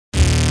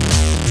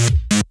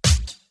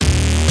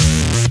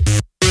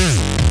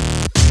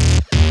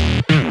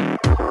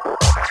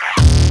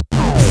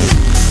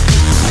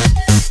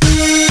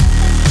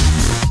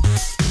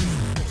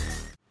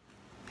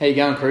How you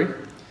going, crew?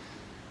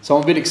 So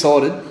I'm a bit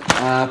excited.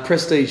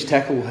 Prestige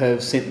Tackle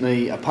have sent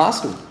me a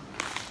parcel.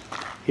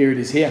 Here it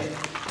is here.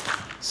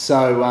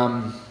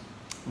 So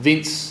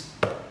Vince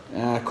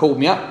called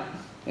me up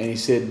and he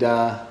said,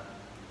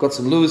 got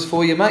some lures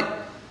for you, mate.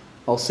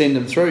 I'll send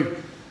them through.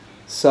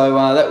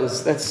 So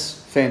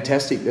that's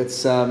fantastic.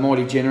 That's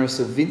mighty generous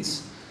of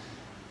Vince.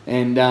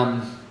 And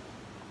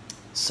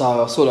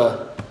so I sort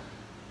of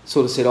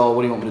said, oh,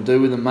 what do you want me to do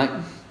with them, mate?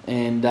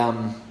 And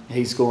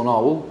he's gone,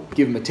 oh, well,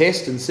 give them a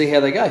test and see how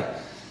they go.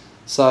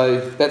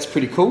 So that's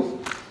pretty cool.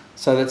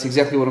 So that's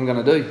exactly what I'm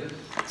going to do.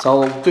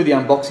 So I'll do the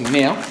unboxing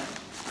now.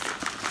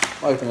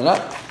 Open it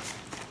up.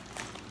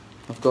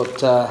 I've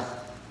got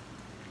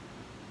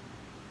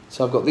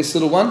I've got this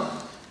little one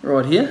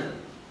right here.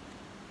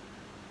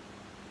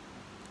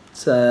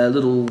 It's a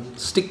little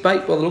stick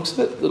bait by the looks of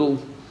it.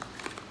 Little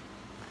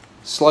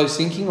slow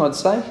sinking, I'd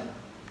say.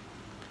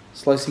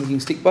 Slow sinking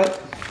stick bait.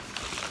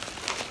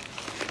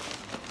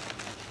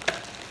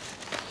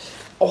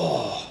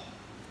 Oh,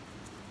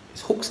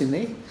 there's hooks in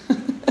there.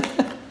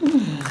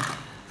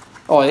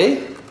 Oh yeah,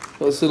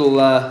 got this little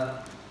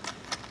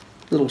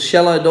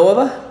shallow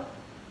diver.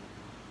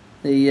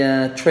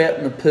 The trout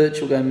and the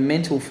perch will go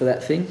mental for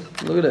that thing.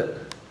 Look at it.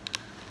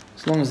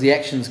 As long as the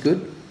action's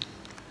good,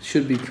 it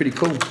should be pretty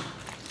cool.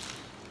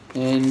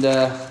 And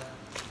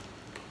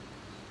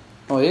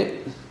oh yeah,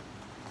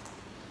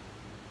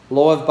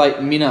 live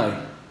bait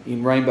minnow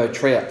in rainbow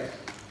trout.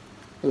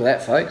 Look at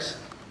that, folks.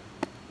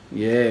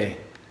 Yeah.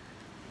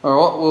 All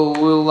right.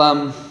 Well,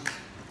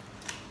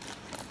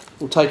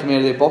 we'll take them out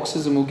of their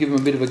boxes and we'll give them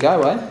a bit of a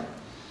go, eh?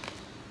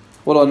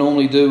 What I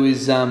normally do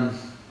is tie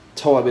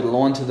a bit of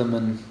line to them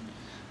and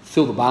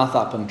fill the bath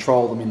up and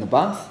trial them in the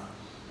bath.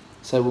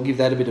 So we'll give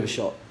that a bit of a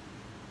shot.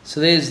 So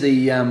there's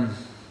the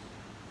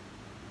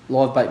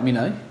live bait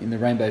minnow in the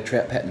rainbow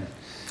trout pattern.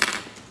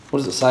 What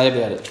does it say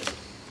about it?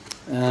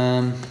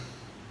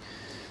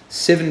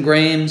 7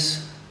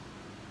 grams,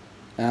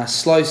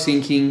 slow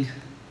sinking,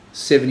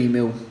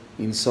 70mm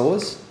in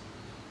size.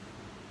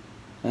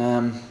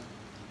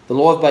 The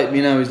live bait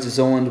minnow is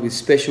designed with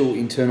special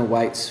internal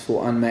weights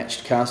for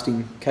unmatched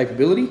casting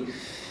capability.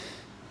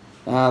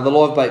 The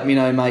live bait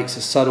minnow makes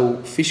a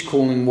subtle fish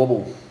calling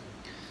wobble.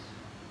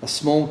 A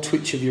small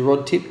twitch of your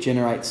rod tip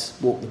generates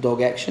walk the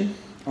dog action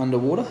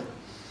underwater.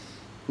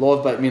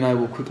 Live bait minnow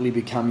will quickly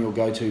become your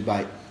go-to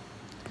bait.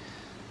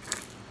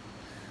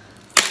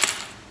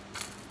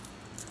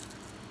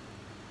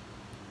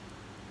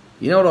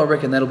 You know what I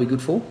reckon that'll be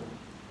good for?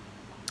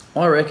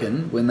 I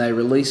reckon when they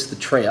release the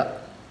trout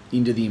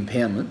into the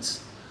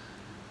impoundments,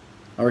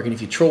 I reckon if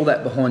you trawl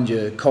that behind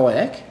your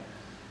kayak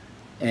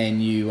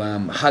and you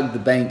hug the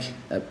bank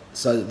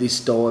so that this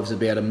dives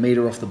about 1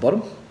 metre off the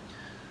bottom,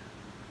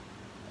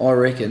 I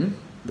reckon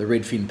the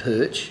Redfin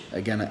Perch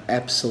are going to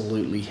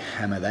absolutely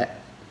hammer that.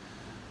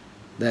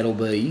 That'll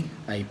be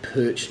a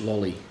perch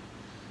lolly,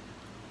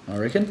 I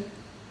reckon.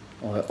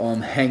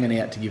 I'm hanging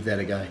out to give that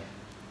a go.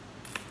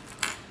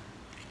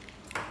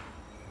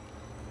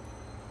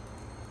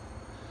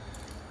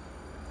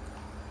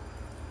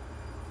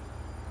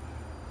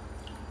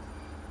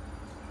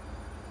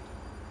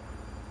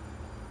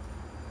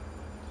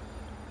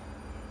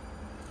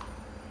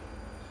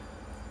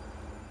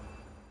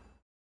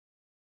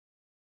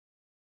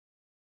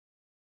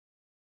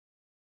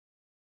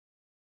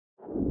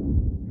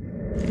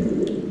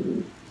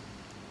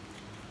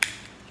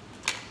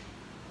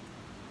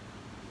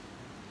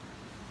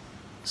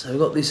 So we've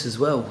got this as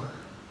well. I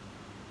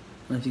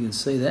don't know if you can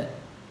see that.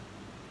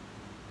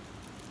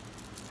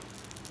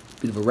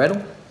 Bit of a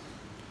rattle.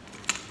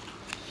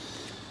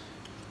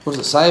 What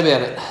does it say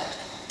about it?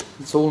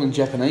 It's all in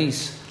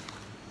Japanese.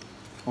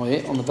 Oh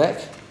yeah, on the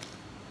back.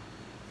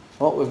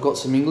 Oh, we've got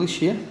some English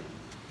here.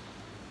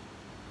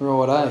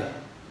 Righto.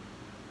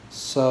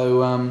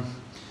 So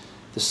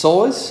the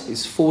size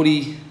is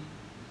 40mm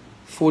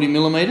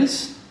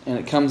and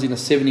it comes in a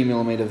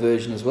 70mm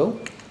version as well.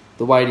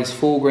 The weight is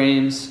 4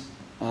 grams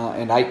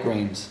and 8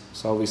 grams.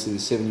 So obviously the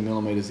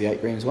 70mm is the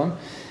 8 grams one.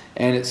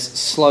 And it's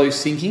slow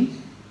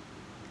sinking.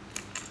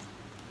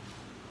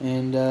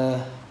 And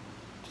does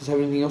it have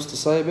anything else to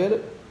say about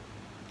it?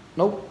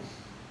 Nope.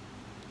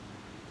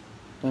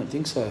 Don't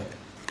think so.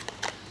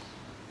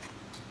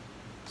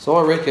 So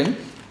I reckon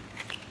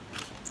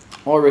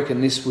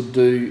this would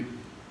do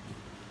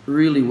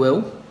really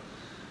well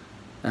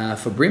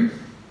for brim,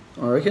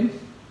 I reckon.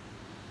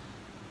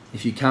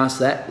 If you cast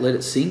that, let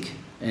it sink,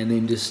 and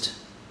then just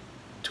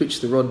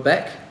twitch the rod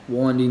back,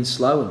 wind in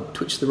slow and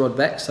twitch the rod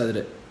back so that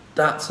it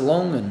darts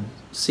along and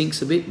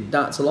sinks a bit and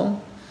darts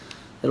along.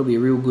 That'll be a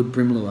real good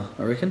brim lure,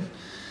 I reckon.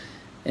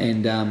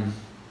 And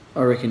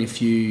I reckon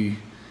if you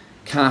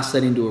cast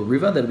that into a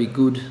river, that'll be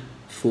good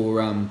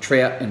for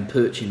trout and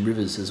perch in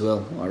rivers as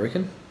well, I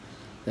reckon.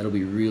 That'll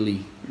be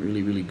really,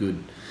 really, really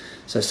good.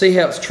 So see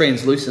how it's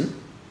translucent,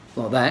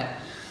 like that.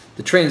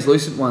 The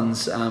translucent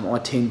ones I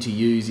tend to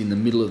use in the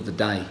middle of the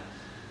day.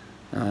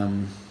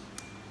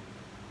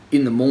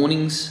 In the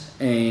mornings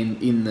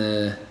and in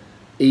the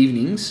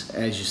evenings,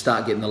 as you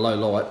start getting the low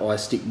light, I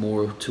stick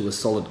more to a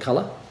solid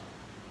colour.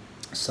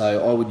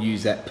 So I would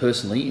use that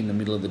personally in the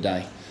middle of the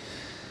day.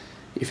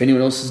 If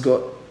anyone else has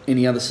got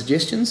any other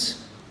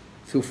suggestions,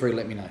 feel free to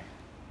let me know.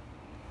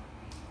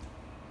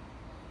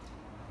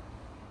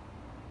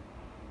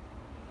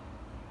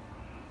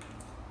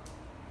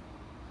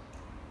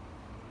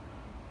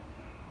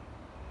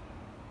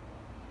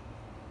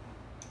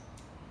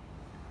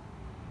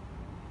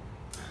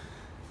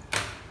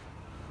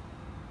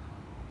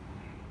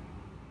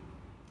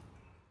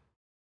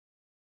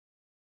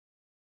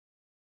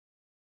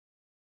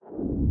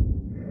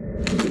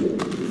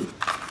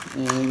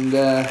 And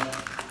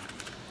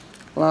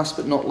last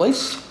but not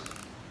least,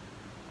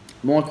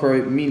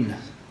 micro min.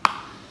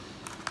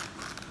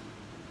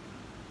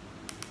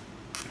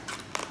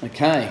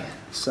 Okay,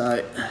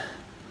 so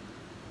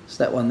it's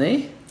that one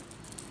there.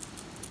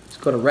 It's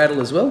got a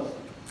rattle as well.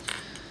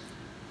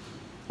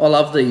 I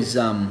love these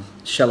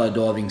shallow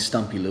diving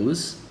stumpy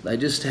lures. They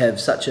just have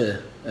such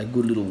a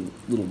good little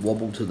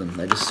wobble to them.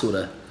 They just sort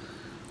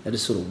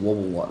of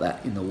wobble like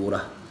that in the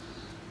water,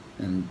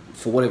 and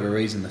for whatever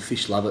reason the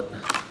fish love it.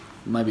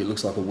 Maybe it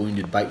looks like a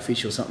wounded bait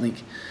fish or something.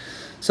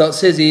 So it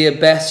says here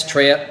bass,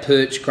 trout,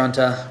 perch,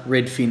 grunter,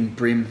 redfin,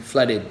 brim,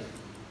 flathead.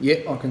 Yeah,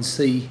 I can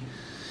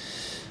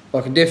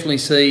definitely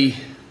see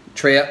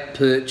trout,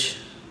 perch,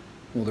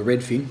 or the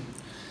redfin,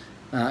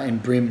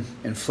 and brim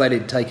and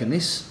flathead taking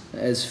this.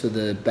 As for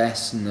the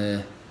bass and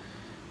the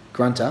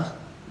grunter,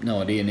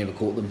 no idea, never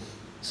caught them.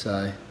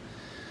 So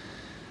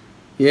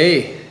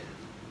yeah,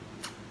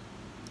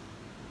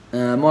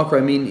 micro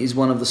min is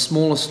one of the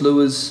smallest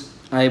lures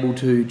able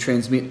to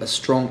transmit a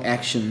strong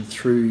action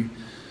through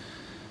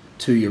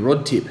to your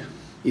rod tip.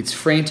 Its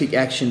frantic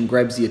action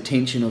grabs the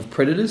attention of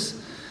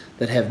predators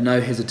that have no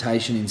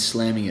hesitation in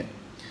slamming it.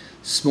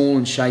 Small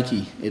and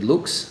shaky it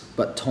looks,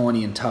 but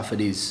tiny and tough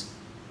it is.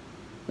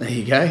 There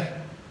you go.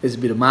 There's a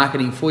bit of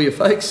marketing for you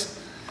folks.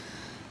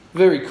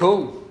 Very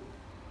cool.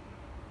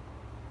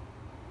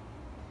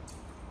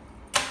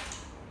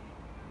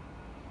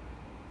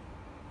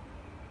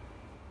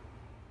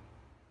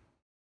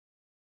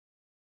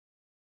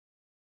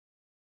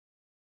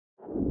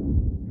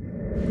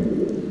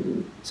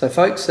 So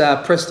folks,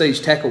 Prestige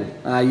Tackle,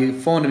 you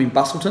find them in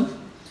Bustleton,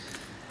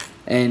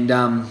 and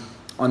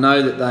I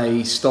know that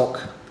they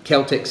stock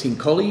Caltex in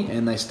Collie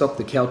and they stock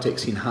the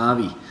Caltex in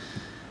Harvey,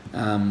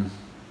 and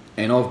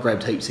I've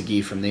grabbed heaps of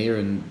gear from there,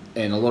 and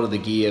a lot of the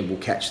gear will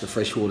catch the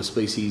freshwater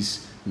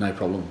species, no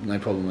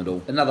problem at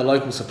all. Another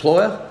local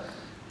supplier,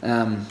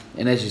 and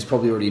as you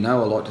probably already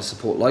know, I like to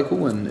support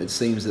local, and it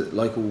seems that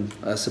local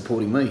are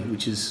supporting me,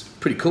 which is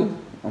pretty cool.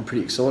 I'm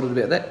pretty excited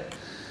about that.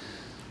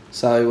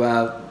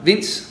 So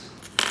Vince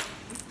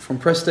from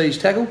Prestige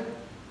Tackle,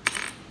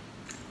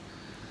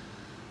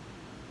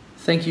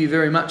 thank you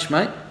very much,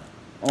 mate.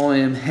 I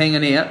am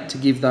hanging out to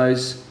give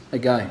those a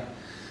go.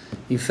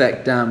 In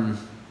fact,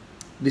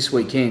 this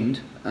weekend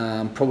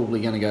I'm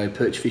probably going to go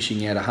perch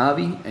fishing out of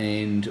Harvey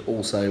and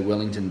also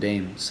Wellington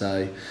Dam,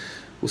 so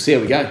we'll see how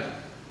we go.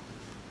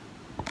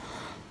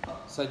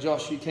 So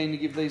Josh, you keen to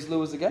give these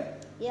lures a go?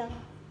 Yeah.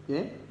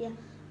 Yeah? Yeah.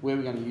 Where are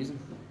we going to use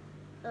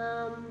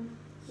them?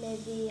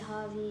 Maybe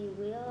Harvey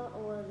Weir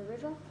or the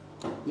river.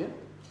 Yeah.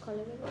 Collie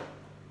River.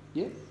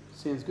 Yeah,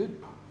 sounds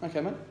good.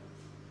 Okay, mate.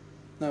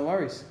 No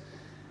worries.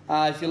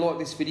 If you like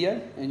this video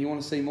and you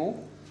want to see more,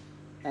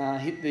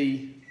 hit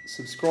the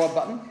subscribe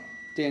button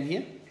down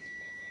here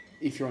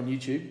if you're on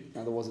YouTube,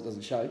 otherwise it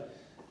doesn't show.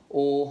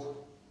 Or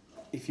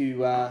if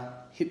you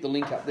hit the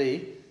link up there,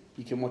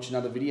 you can watch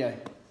another video.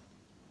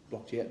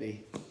 Blocked you out there.